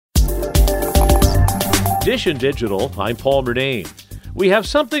Dish and Digital, I'm Paul Murnane. We have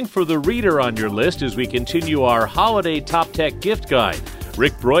something for the reader on your list as we continue our Holiday Top Tech Gift Guide.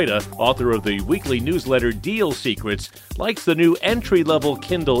 Rick Broida, author of the weekly newsletter Deal Secrets, likes the new entry-level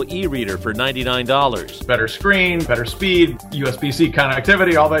Kindle e-reader for $99. Better screen, better speed, USB-C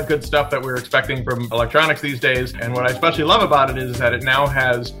connectivity, all that good stuff that we're expecting from electronics these days. And what I especially love about it is that it now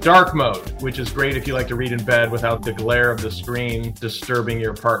has dark mode, which is great if you like to read in bed without the glare of the screen disturbing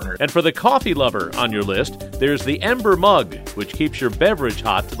your partner. And for the coffee lover on your list, there's the Ember mug, which keeps your beverage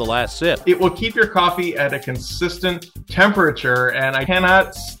hot to the last sip. It will keep your coffee at a consistent temperature, and I cannot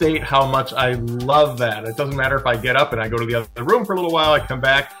state how much I love that. It doesn't matter if I get up and I go to the other room for a little while, I come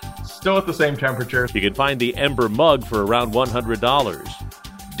back, still at the same temperature. You can find the Ember mug for around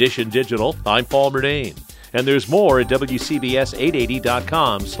 $100. Dish and Digital, I'm Paul Murnane. And there's more at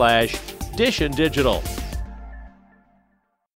WCBS880.com/Dish and Digital.